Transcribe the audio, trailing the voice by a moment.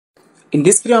In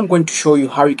this video, I'm going to show you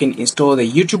how you can install the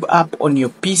YouTube app on your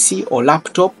PC or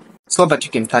laptop so that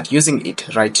you can start using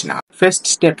it right now. First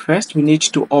step first, we need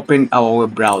to open our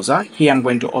web browser. Here I'm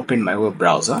going to open my web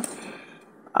browser.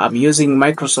 I'm using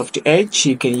Microsoft Edge.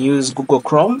 You can use Google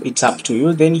Chrome. It's up to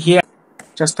you. Then here,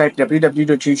 just type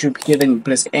www.youtube here, then you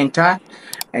press enter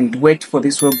and wait for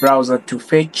this web browser to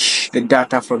fetch the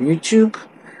data from YouTube.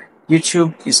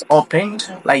 YouTube is opened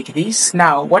like this.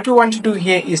 Now, what we want to do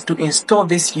here is to install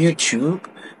this YouTube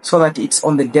so that it's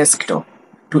on the desktop,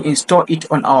 to install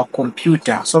it on our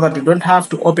computer so that we don't have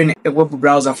to open a web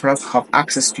browser for us to have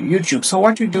access to YouTube. So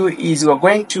what we do is we're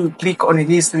going to click on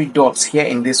these three dots here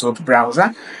in this web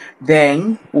browser.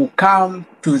 Then we'll come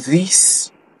to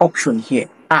this option here,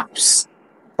 apps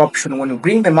option. When we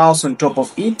bring the mouse on top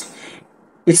of it,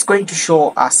 it's going to show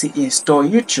us install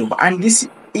YouTube, and this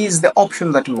is the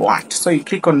option that we want. So you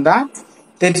click on that,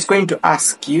 then it's going to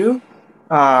ask you,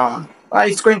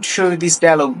 it's going to show you this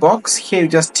dialog box. Here you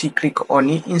just click on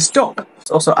install. It's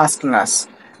also asking us,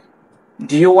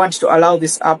 do you want to allow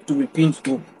this app to be pinned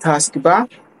to taskbar,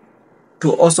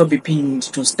 to also be pinned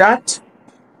to start?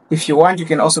 If you want, you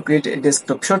can also create a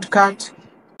desktop shortcut.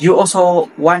 You also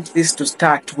want this to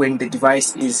start when the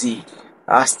device is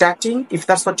starting. If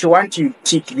that's what you want, you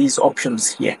tick these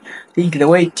options here. I think the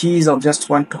way it is, I'll just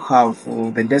want to have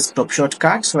the desktop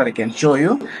shortcut so that I can show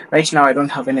you. Right now I don't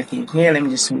have anything here. Let me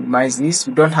just minimize this.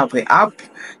 We don't have the app,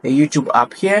 the YouTube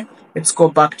app here. Let's go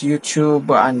back to YouTube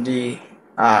and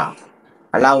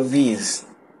allow these.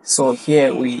 So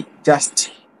here we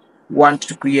just want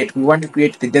to create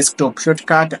the desktop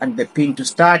shortcut and the pin to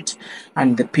start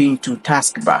and the pin to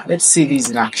taskbar. Let's see these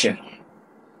in action.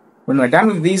 When we're done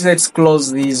with these, let's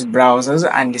close these browsers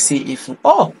and see if,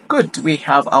 oh, good, we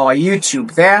have our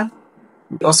YouTube there.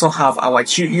 We also have our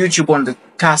YouTube on the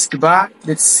taskbar.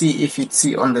 Let's see if it's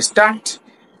on the start.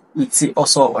 It's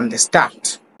also on the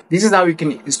start. This is how you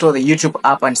can install the YouTube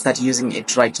app and start using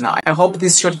it right now. I hope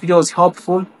this short video was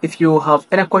helpful. If you have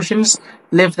any questions,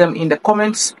 leave them in the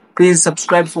comments. Please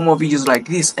subscribe for more videos like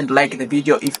this and like the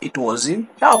video if it was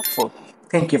helpful.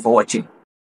 Thank you for watching.